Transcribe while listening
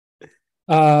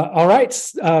All right.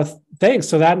 Thanks.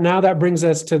 So that brings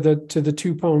us to the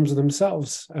two poems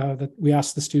themselves that we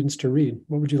asked the students to read.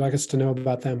 What would you like us to know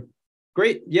about them?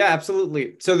 Great. Yeah,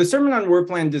 absolutely. So the Sermon on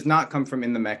Workland does not come from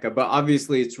In the Mecca, but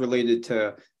obviously it's related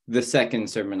to the second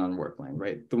Sermon on Workland,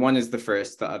 right? The one is the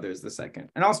first, the other is the second.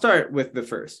 And I'll start with the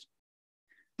first.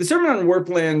 The Sermon on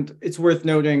Workland, it's worth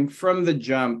noting from the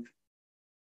jump,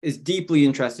 is deeply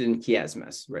interested in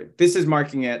chiasmus, right? This is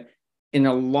marking it in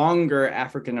a longer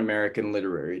African-American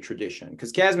literary tradition,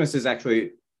 because chiasmus is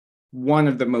actually one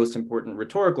of the most important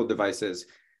rhetorical devices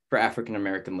for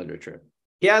African-American literature.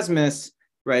 Chiasmus,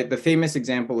 right, the famous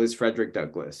example is Frederick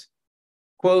Douglass.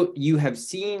 Quote, "You have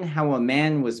seen how a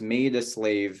man was made a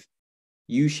slave.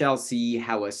 You shall see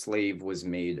how a slave was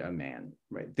made a man,"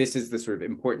 right? This is the sort of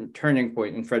important turning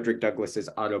point in Frederick Douglass's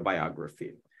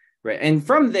autobiography, right? And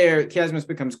from there, chiasmus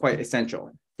becomes quite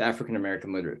essential to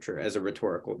African-American literature as a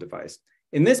rhetorical device.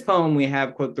 In this poem, we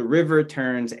have, quote, "The river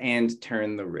turns and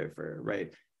turn the river,"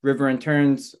 right? River and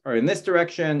turns are in this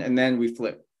direction, and then we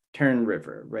flip, turn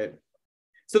river, right?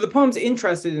 So the poem's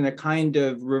interested in a kind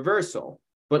of reversal,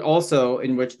 but also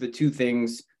in which the two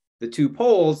things, the two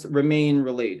poles remain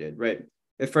related, right?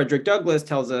 If Frederick Douglass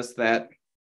tells us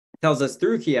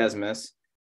through chiasmus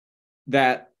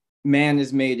that man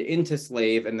is made into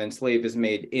slave and then slave is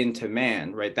made into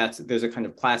man, right? There's a kind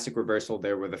of classic reversal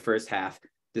there where the first half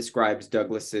describes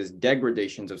Douglass's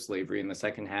degradations of slavery and the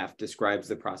second half describes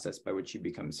the process by which he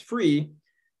becomes free,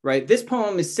 right? This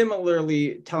poem is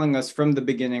similarly telling us from the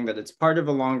beginning that it's part of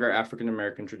a longer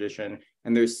African-American tradition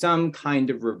and there's some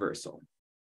kind of reversal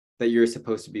that you're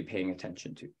supposed to be paying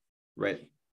attention to, right?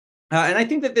 And I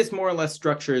think that this more or less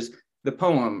structures the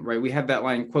poem, right? We have that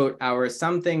line, quote, "Our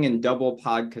something in double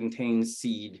pod contains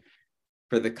seed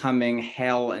for the coming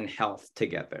hell and health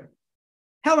together."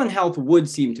 Hell and health would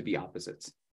seem to be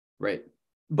opposites, right?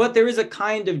 But there is a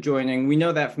kind of joining. We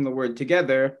know that from the word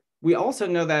together. We also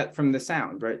know that from the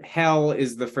sound, right? Hell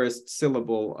is the first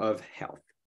syllable of health,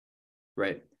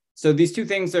 right? So these two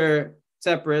things are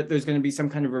separate. There's going to be some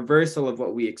kind of reversal of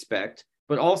what we expect,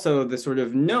 but also the sort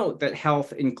of note that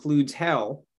health includes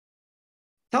hell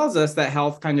tells us that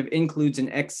health kind of includes and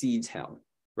exceeds hell,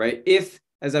 right? If,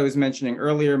 as I was mentioning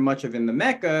earlier, much of In the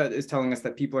Mecca is telling us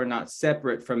that people are not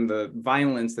separate from the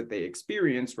violence that they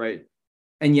experience, right?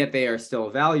 And yet they are still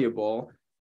valuable.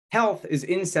 Health is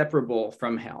inseparable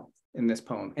from hell in this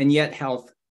poem, and yet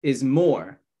health is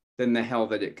more than the hell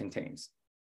that it contains.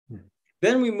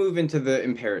 Then we move into the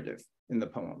imperative in the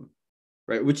poem,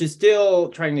 right? Which is still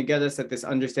trying to get us at this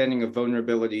understanding of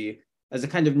vulnerability as a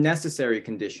kind of necessary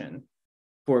condition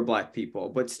for Black people,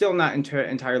 but still not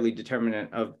entirely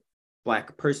determinant of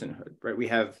Black personhood, right? We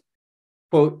have,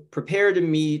 quote, "Prepare to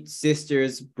meet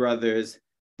sisters, brothers,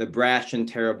 the brash and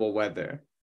terrible weather."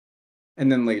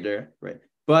 And then later, right?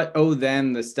 "But oh,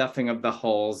 then the stuffing of the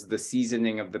hulls, the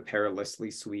seasoning of the perilously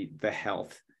sweet, the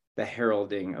health, the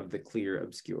heralding of the clear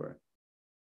obscure."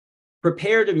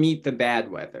 Prepare to meet the bad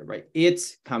weather, right?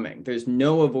 It's coming. There's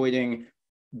no avoiding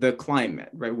the climate,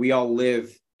 right? We all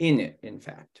live in it, in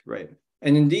fact, right?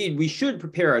 And indeed, we should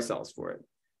prepare ourselves for it.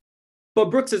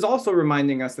 But Brooks is also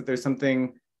reminding us that there's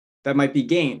something that might be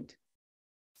gained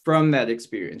from that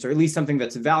experience, or at least something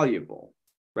that's valuable,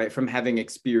 right? From having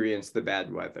experienced the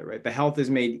bad weather, right? The health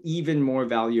is made even more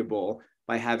valuable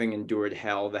by having endured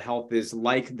hell. The health is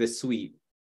like the sweet,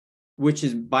 which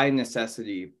is by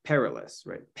necessity perilous,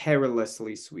 right?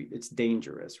 Perilously sweet. It's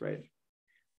dangerous, right?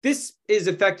 This is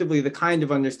effectively the kind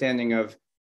of understanding of,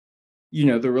 you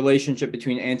know, the relationship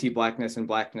between anti-Blackness and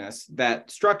Blackness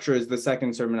that structures the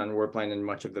second Sermon on Warpland and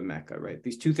much of the Mecca, right?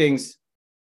 These two things,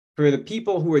 for the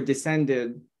people who are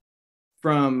descended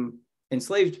from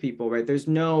enslaved people, right? There's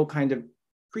no kind of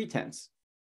pretense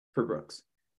for Brooks,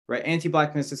 right?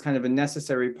 Anti-Blackness is kind of a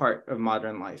necessary part of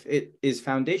modern life. It is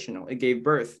foundational. It gave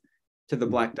birth to the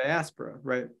Black diaspora,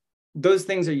 right? Those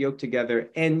things are yoked together.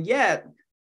 And yet,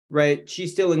 right, she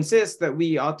still insists that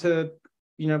we ought to,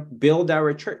 you know, build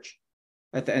our church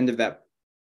at the end of that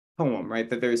poem, right?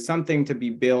 That there's something to be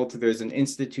built, there's an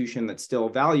institution that's still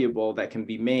valuable that can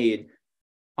be made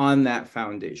on that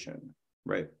foundation,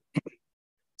 right?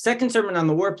 Second Sermon on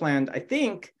the Warpland, I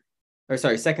think, or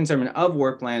sorry, Second Sermon of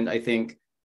Warpland, I think,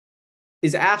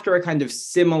 is after a kind of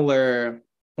similar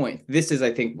point. This is,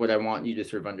 I think, what I want you to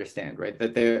sort of understand, right?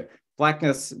 That the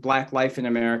Black life in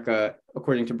America,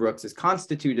 according to Brooks, is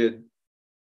constituted,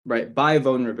 right, by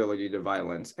vulnerability to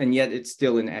violence, and yet it's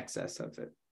still in excess of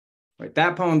it, right?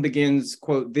 That poem begins,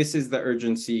 quote, "This is the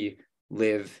urgency,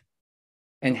 live,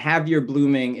 and have your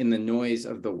blooming in the noise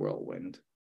of the whirlwind."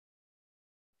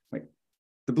 Like,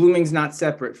 the blooming's not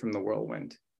separate from the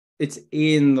whirlwind. It's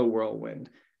in the whirlwind.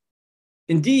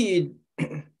 Indeed,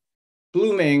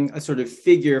 blooming, a sort of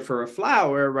figure for a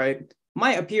flower, right,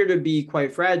 might appear to be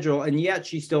quite fragile, and yet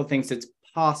she still thinks it's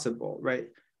possible, right?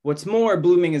 What's more,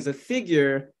 blooming as a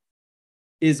figure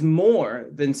is more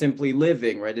than simply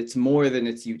living, right? It's more than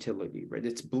its utility, right?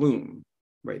 It's bloom,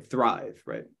 right? Thrive,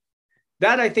 right?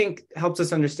 That, I think, helps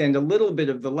us understand a little bit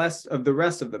of the rest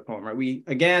of the poem, right? We,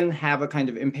 again, have a kind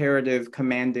of imperative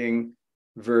commanding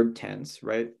verb tense,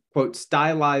 right? Quote,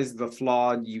 stylize the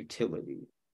flawed utility.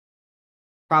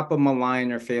 Prop a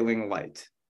malign or failing light,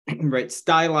 right?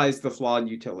 Stylize the flawed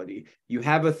utility. You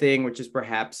have a thing which is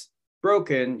perhaps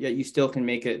broken, yet you still can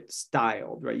make it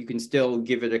styled, right? You can still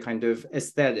give it a kind of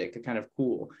aesthetic, a kind of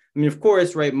cool. I mean, of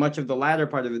course, right, much of the latter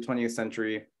part of the 20th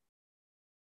century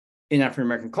in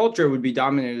African-American culture would be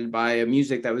dominated by a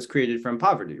music that was created from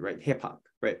poverty, right? Hip hop,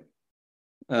 right?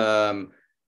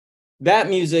 That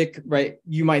music, right,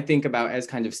 you might think about as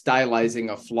kind of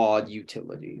stylizing a flawed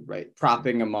utility, right?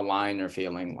 Propping a malign or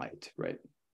failing light, right?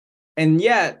 And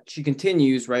yet, she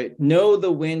continues, right? Know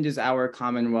the wind is our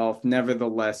commonwealth,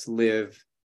 nevertheless live.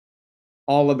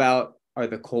 All about are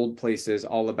the cold places,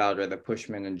 all about are the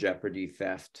pushmen and jeopardy,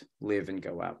 theft, live and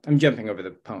go out. I'm jumping over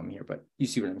the poem here, but you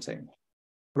see what I'm saying,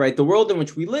 right? The world in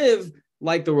which we live,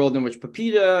 like the world in which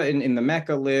Pepita in the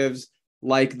Mecca lives,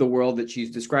 like the world that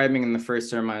she's describing in the first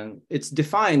sermon, it's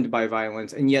defined by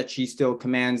violence, and yet she still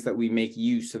commands that we make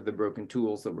use of the broken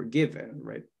tools that we're given,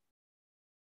 right?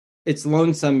 It's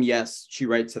lonesome, yes, she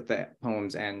writes at the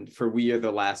poem's end, for we are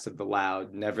the last of the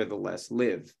loud, nevertheless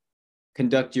live.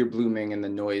 Conduct your blooming in the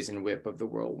noise and whip of the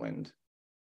whirlwind.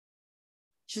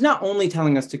 She's not only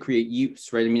telling us to create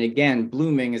use, right? I mean, again,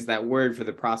 blooming is that word for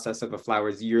the process of a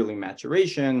flower's yearly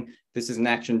maturation. This is an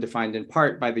action defined in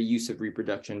part by the use of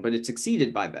reproduction, but it's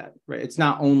exceeded by that, right? It's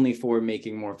not only for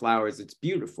making more flowers, it's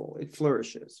beautiful, it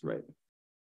flourishes, right?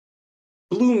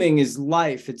 Blooming is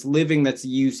life, it's living that's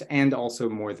use and also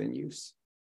more than use.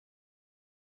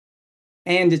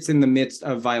 And it's in the midst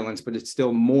of violence, but it's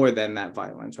still more than that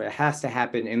violence, right? It has to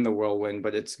happen in the whirlwind,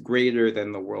 but it's greater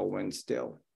than the whirlwind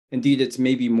still. Indeed, it's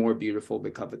maybe more beautiful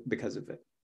because of it.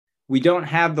 We don't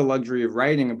have the luxury of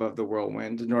riding above the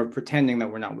whirlwind, nor pretending that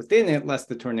we're not within it, lest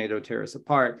the tornado tear us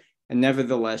apart. And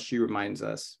nevertheless, she reminds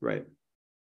us, right?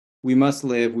 We must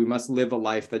live a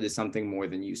life that is something more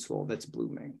than useful, that's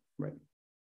blooming, right?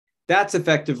 That's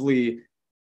effectively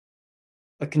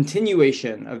a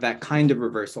continuation of that kind of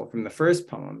reversal from the first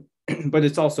poem, but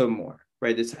it's also more,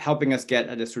 right? It's helping us get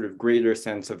at a sort of greater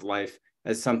sense of life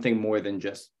as something more than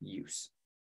just use.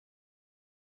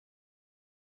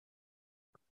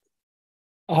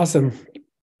 Awesome.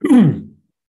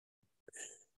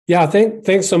 Yeah,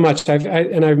 thanks so much. I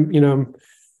kind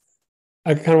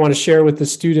of want to share with the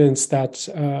students that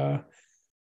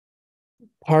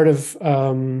part of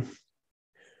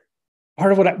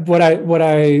what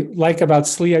I like about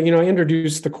SLE, I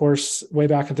introduced the course way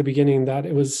back at the beginning, that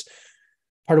it was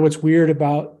part of what's weird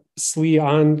about SLE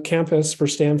on campus for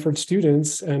Stanford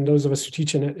students and those of us who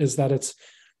teach in it is that it's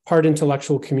part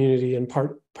intellectual community and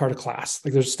part of class.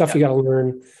 Like there's stuff you got to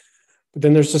learn, but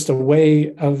then there's just a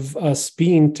way of us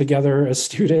being together as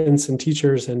students and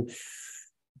teachers, and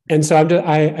so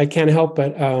I can't help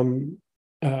but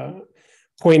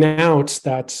point out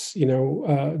that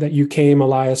that you came,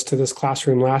 Elias, to this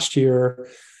classroom last year,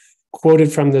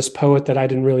 quoted from this poet that I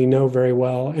didn't really know very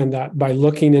well, and that by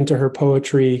looking into her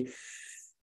poetry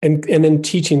and then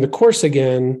teaching the course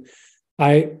again,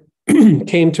 I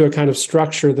came to a kind of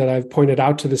structure that I've pointed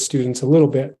out to the students a little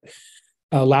bit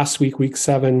last week, week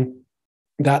 7,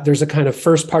 that there's a kind of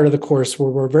first part of the course where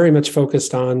we're very much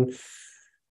focused on,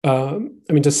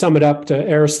 to sum it up, to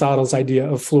Aristotle's idea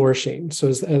of flourishing. So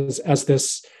as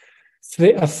this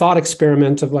a thought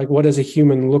experiment of like, what does a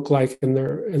human look like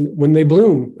when they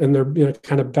bloom in their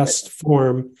kind of best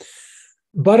form?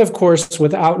 But of course,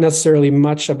 without necessarily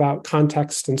much about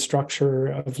context and structure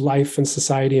of life and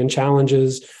society and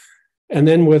challenges. And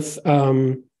then with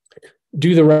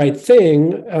do the right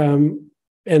thing,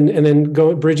 and then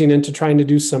bridging into trying to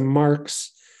do some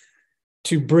marks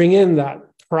to bring in that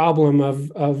problem of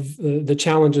the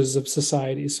challenges of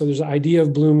society. So there's an idea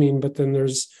of blooming, but then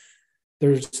there's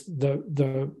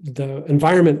the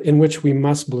environment in which we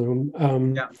must bloom.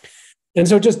 And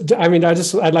so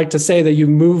I'd like to say that you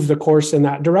move the course in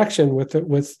that direction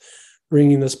with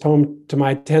bringing this poem to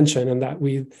my attention, and that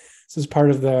this is part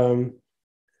of the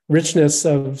richness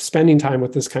of spending time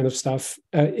with this kind of stuff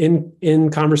in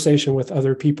conversation with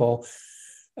other people.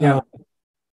 Thank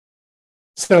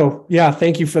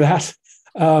you for that.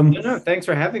 No, thanks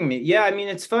for having me. Yeah,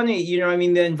 it's funny,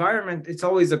 the environment, it's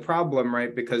always a problem,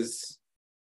 right? Because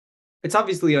it's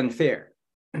obviously unfair,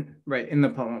 right, in the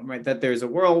poem, right, that there's a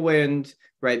whirlwind,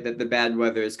 right, that the bad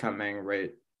weather is coming,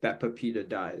 right, that Pepita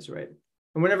dies, right.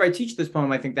 And whenever I teach this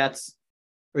poem, I think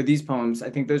or these poems, I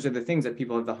think those are the things that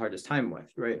people have the hardest time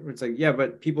with, right? Where it's like, yeah,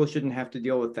 but people shouldn't have to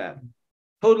deal with that.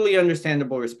 Totally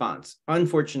understandable response.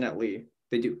 Unfortunately,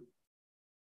 they do.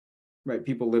 Right?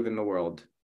 People live in the world.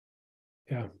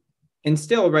 Yeah. And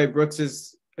still, right,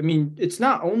 it's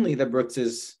not only that Brooks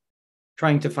is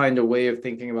trying to find a way of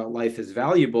thinking about life as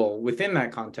valuable within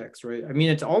that context, right? I mean,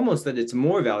 it's almost that it's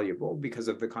more valuable because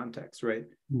of the context, right?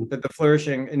 Mm-hmm. That the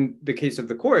flourishing, in the case of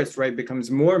the chorus, right, becomes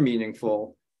more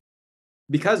meaningful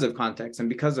because of context and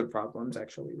because of problems,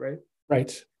 actually, right?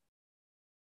 Right.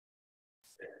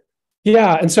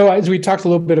 Yeah. And so as we talked a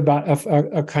little bit about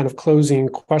a kind of closing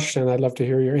question, I'd love to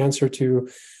hear your answer to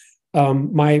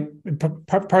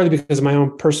partly because of my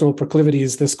own personal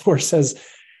proclivities, this course has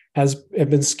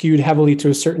been skewed heavily to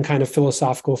a certain kind of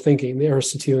philosophical thinking, the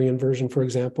Aristotelian version, for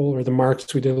example, or the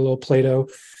Marx. We did a little Plato.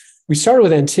 We started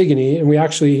with Antigone, and we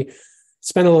actually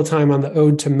spent a little time on the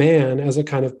Ode to Man as a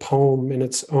kind of poem in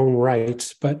its own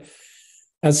right. But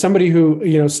as somebody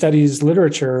who studies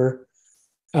literature,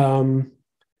 how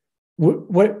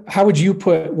would you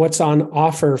put what's on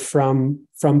offer from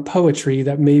poetry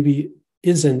that maybe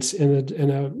isn't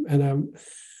in a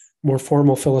more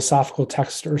formal philosophical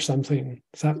text or something?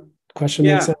 Does that question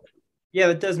make sense? Yeah,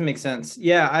 it does make sense.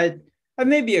 Yeah, I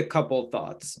maybe a couple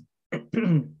thoughts.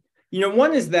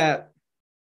 One is that,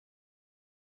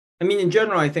 I mean, in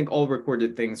general, I think all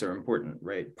recorded things are important,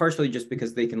 right? Partially just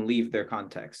because they can leave their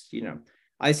context.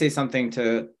 I say something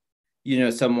to,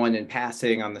 someone in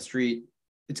passing on the street,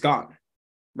 it's gone,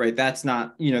 right? That's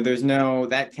not,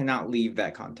 that cannot leave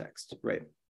that context, right?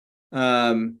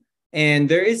 And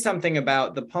there is something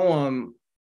about the poem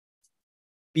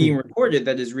being recorded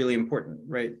that is really important,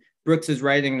 right? Brooks is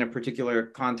writing in a particular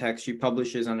context. She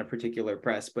publishes on a particular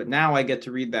press, but now I get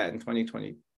to read that in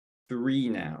 2023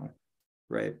 now,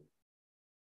 right?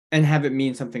 And have it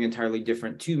mean something entirely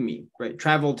different to me, right?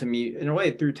 Travel to me in a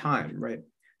way through time, right?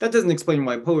 That doesn't explain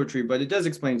why poetry, but it does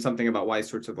explain something about why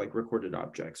sorts of like recorded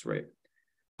objects, right?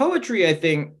 Poetry, I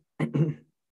think,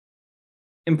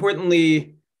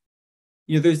 importantly,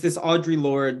 there's this Audre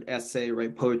Lorde essay,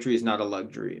 right? Poetry is not a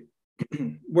luxury,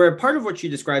 where part of what she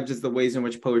describes is the ways in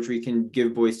which poetry can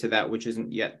give voice to that which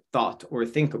isn't yet thought or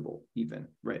thinkable even,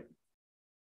 right?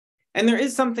 And there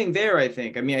is something there, I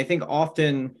think. I mean, I think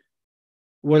often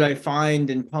what I find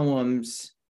in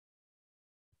poems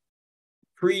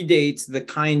predates the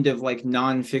kind of like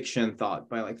nonfiction thought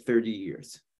by like 30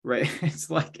 years, right? It's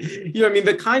like,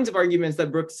 the kinds of arguments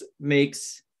that Brooks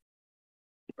makes,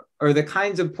 or the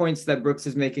kinds of points that Brooks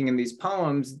is making in these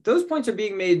poems, those points are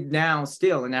being made now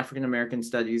still in African-American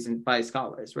studies and by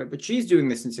scholars, right? But she's doing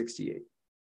this in 1968,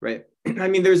 right? I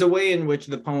mean, there's a way in which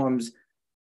the poems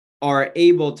are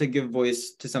able to give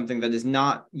voice to something that is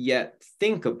not yet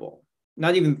thinkable,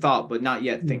 not even thought, but not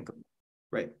yet thinkable,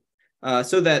 right?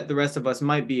 So that the rest of us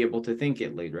might be able to think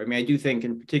it later. I mean, I do think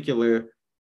in particular,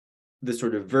 the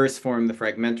sort of verse form, the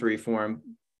fragmentary form,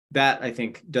 that I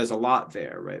think does a lot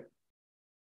there, right?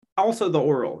 Also the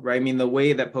oral, right? I mean, the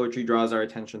way that poetry draws our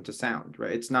attention to sound,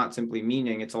 right? It's not simply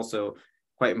meaning, it's also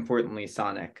quite importantly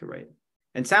sonic, right?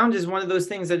 And sound is one of those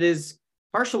things that is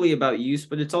partially about use,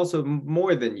 but it's also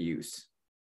more than use,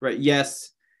 right?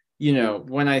 Yes,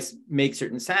 when I make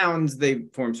certain sounds, they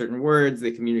form certain words,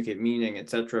 they communicate meaning,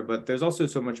 etc. But there's also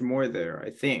so much more there, I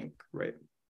think, right?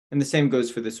 And the same goes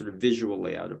for the sort of visual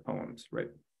layout of poems, right?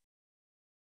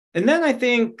 And then I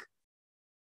think,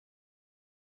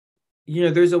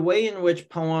 there's a way in which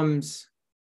poems,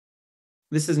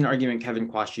 this is an argument Kevin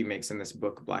Quashie makes in this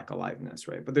book, Black Aliveness,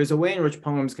 right? But there's a way in which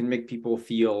poems can make people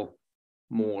feel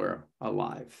more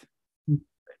alive.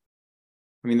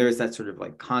 I mean, there's that sort of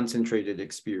like concentrated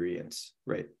experience,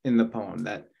 right, in the poem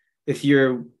that if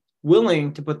you're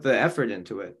willing to put the effort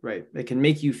into it, right, it can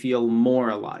make you feel more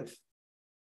alive,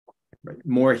 right,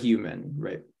 more human,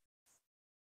 right,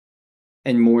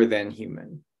 and more than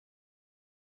human.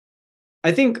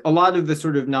 I think a lot of the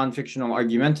sort of non-fictional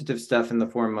argumentative stuff in the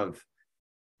form of,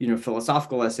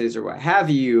 philosophical essays or what have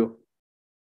you,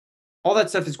 all that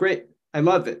stuff is great. I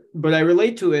love it, but I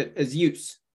relate to it as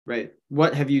use, right?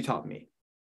 What have you taught me?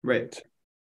 Right.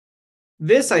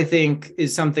 This, I think,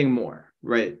 is something more,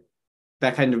 right?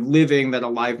 That kind of living, that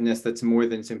aliveness that's more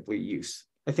than simply use.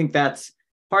 I think that's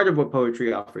part of what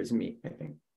poetry offers me, I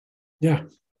think. Yeah.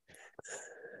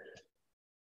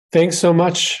 Thanks so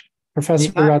much,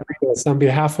 Professor Rodrigues, on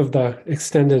behalf of the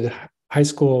extended high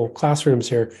school classrooms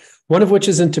here, one of which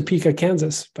is in Topeka,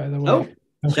 Kansas, by the way.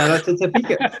 Oh, shout out to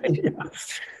Topeka.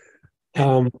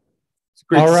 Yeah. It's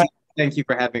great. All right. Thank you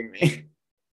for having me.